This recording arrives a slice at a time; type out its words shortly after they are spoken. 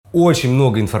Очень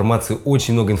много информации,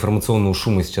 очень много информационного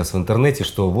шума сейчас в интернете,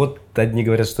 что вот одни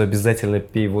говорят, что обязательно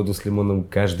пей воду с лимоном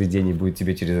каждый день, и будет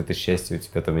тебе через это счастье, у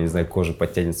тебя там, я не знаю, кожа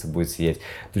подтянется, будет сиять.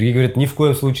 Другие говорят, ни в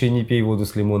коем случае не пей воду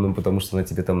с лимоном, потому что она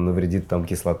тебе там навредит, там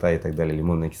кислота и так далее,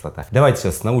 лимонная кислота. Давайте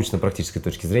сейчас с научно-практической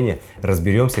точки зрения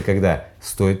разберемся, когда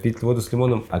стоит пить воду с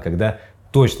лимоном, а когда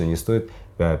точно не стоит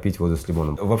пить воду с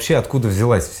лимоном. Вообще, откуда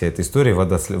взялась вся эта история,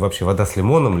 вода с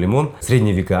лимоном, лимон? В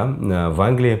средние века в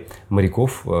Англии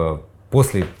моряков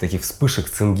после таких вспышек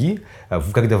цинги,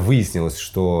 когда выяснилось,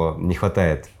 что не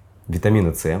хватает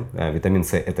витамина С, витамин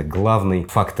С – это главный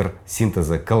фактор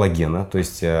синтеза коллагена, то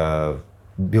есть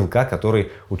белка, который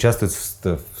участвует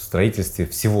в строительстве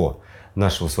всего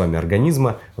нашего с вами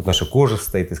организма. Вот наша кожа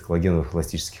состоит из коллагеновых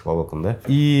эластических волокон, да?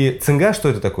 И цинга, что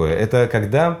это такое? Это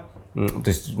когда... То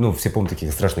есть, все помнят такие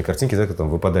страшные картинки, да, когда там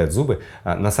выпадают зубы.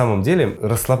 На самом деле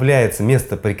расслабляется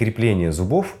место прикрепления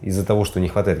зубов из-за того, что не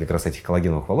хватает как раз этих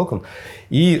коллагеновых волокон,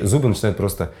 и зубы начинают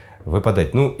просто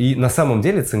выпадать. И на самом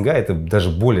деле цинга – это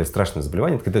даже более страшное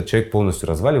заболевание, это когда человек полностью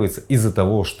разваливается из-за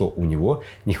того, что у него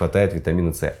не хватает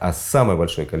витамина С. А самое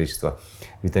большое количество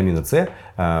витамина С,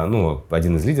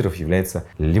 один из лидеров является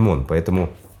лимон. Поэтому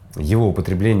его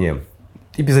употребление,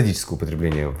 эпизодическое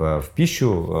употребление в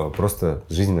пищу просто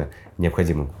жизненно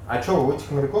необходимо. А что, у этих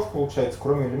моряков, получается,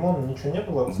 кроме лимона ничего не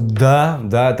было?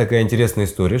 Да, такая интересная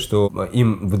история, что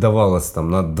им выдавалось там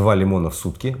на 2 лимона в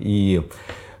сутки, и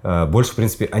больше, в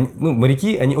принципе,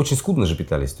 моряки, они очень скудно же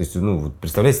питались. То есть,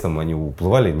 представляете, там они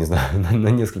уплывали, не знаю, на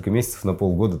несколько месяцев, на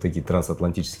полгода, такие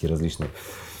трансатлантические различные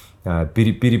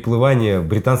переплывания.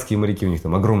 Британские моряки, у них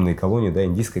там огромные колонии, да,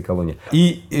 индийская колония.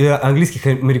 И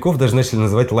английских моряков даже начали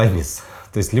называть лаймис,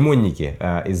 то есть лимонники,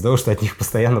 из-за того, что от них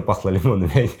постоянно пахло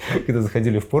лимонами. Они, когда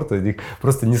заходили в порт, от них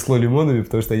просто несло лимонами,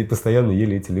 потому что они постоянно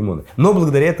ели эти лимоны. Но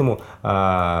благодаря этому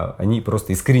они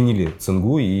просто искоренили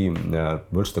цингу, и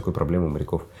больше такой проблемы у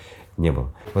моряков не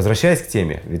было. Возвращаясь к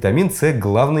теме, витамин С –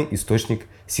 главный источник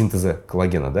синтеза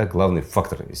коллагена, да, главный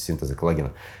фактор синтеза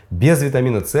коллагена. Без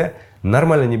витамина С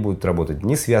нормально не будут работать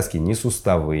ни связки, ни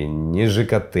суставы, ни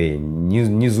ЖКТ,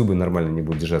 ни зубы нормально не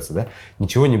будут держаться, да,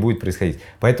 ничего не будет происходить.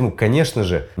 Поэтому, конечно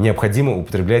же, необходимо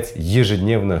употреблять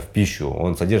ежедневно в пищу.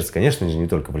 Он содержится, конечно же, не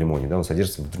только в лимоне, да, он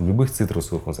содержится в любых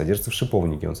цитрусовых, он содержится в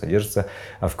шиповнике, он содержится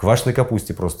в квашеной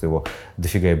капусте, просто его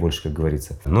дофига и больше, как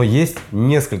говорится. Но есть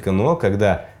несколько «но»,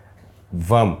 когда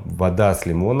вам вода с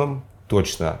лимоном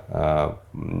точно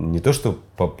не то, что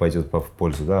пойдет в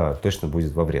пользу, да, а точно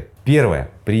будет во вред. Первое.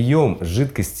 Прием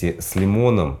жидкости с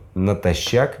лимоном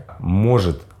натощак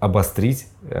может обострить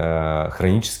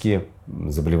хронические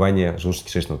заболевания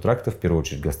желудочно-кишечного тракта, в первую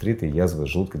очередь гастриты, язвы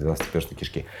желудка, 12-перстной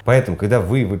кишки. Поэтому, когда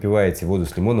вы выпиваете воду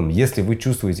с лимоном, если вы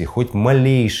чувствуете хоть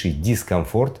малейший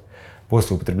дискомфорт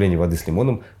после употребления воды с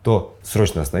лимоном, то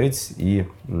срочно остановитесь и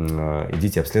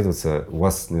идите обследоваться. У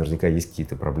вас наверняка есть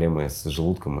какие-то проблемы с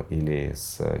желудком или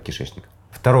с кишечником.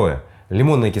 Второе.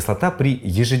 Лимонная кислота при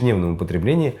ежедневном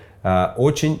употреблении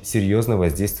очень серьезно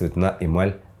воздействует на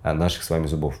эмаль наших с вами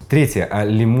зубов. Третье.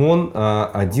 Лимон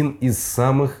один из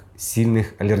самых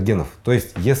сильных аллергенов. То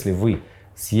есть, если вы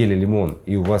съели лимон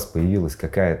и у вас появилась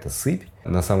какая-то сыпь,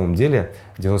 на самом деле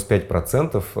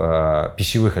 95%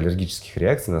 пищевых аллергических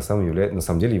реакций на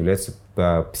самом деле являются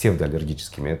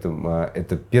псевдоаллергическими.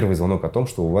 Это первый звонок о том,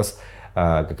 что у вас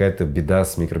какая-то беда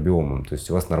с микробиомом, то есть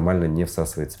у вас нормально не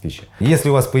всасывается пища. Если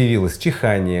у вас появилось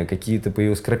чихание,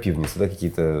 появилась крапивница, да,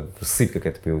 сыпь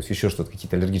какая-то появилась, еще что-то,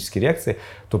 какие-то аллергические реакции,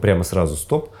 то прямо сразу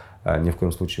стоп, ни в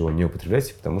коем случае его не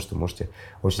употребляйте, потому что можете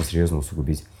очень серьезно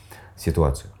усугубить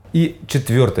ситуацию. И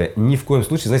четвертое. Ни в коем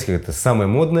случае, знаете, как это самое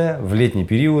модное, в летний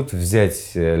период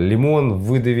взять лимон,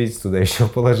 выдавить, туда еще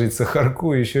положить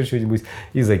сахарку, еще что-нибудь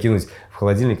и закинуть в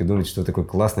холодильник и думать, что вы такой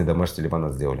классный домашний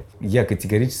лимонад сделали. Я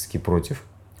категорически против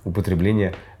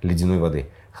употребления ледяной воды,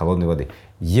 холодной воды.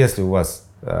 Если у вас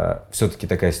все-таки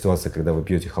такая ситуация, когда вы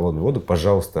пьете холодную воду,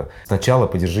 пожалуйста, сначала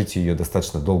подержите ее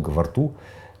достаточно долго во рту.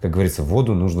 Как говорится,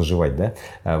 воду нужно жевать, да?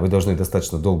 Вы должны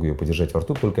достаточно долго ее подержать во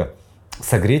рту, только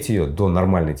согреть ее до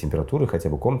нормальной температуры, хотя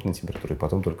бы комнатной температуры, и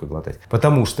потом только глотать.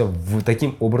 Потому что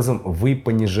таким образом вы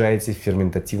понижаете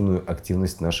ферментативную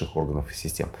активность наших органов и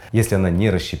систем. Если она не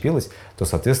расщепилась, то,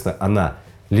 соответственно, она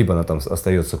там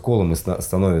остается колом и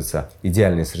становится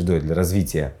идеальной средой для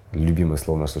развития, любимое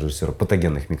слово нашего режиссера,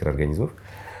 патогенных микроорганизмов.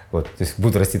 Вот, то есть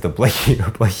будут расти там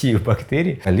плохие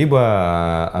бактерии,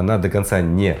 либо она до конца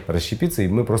не расщепится, и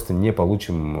мы просто не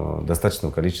получим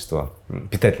достаточного количества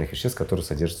питательных веществ, которые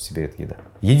содержит в себе эта еда.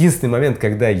 Единственный момент,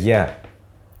 когда я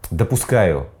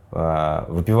допускаю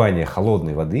выпивание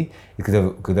холодной воды, и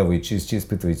когда вы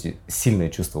испытываете сильное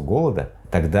чувство голода,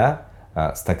 тогда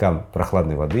стакан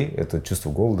прохладной воды, это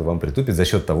чувство голода вам притупит за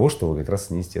счет того, что вы как раз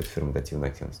снизите эту ферментативную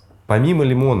активность. Помимо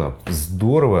лимона,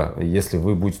 здорово, если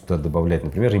вы будете туда добавлять,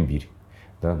 например, имбирь.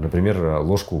 Да, например,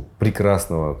 ложку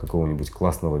прекрасного какого-нибудь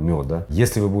классного меда.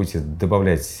 Если вы будете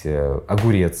добавлять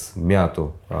огурец,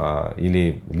 мяту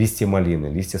или листья малины,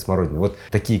 листья смородины. Вот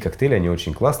такие коктейли, они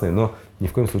очень классные, но ни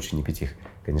в коем случае не пить их,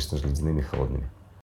 конечно же, ледяными и холодными.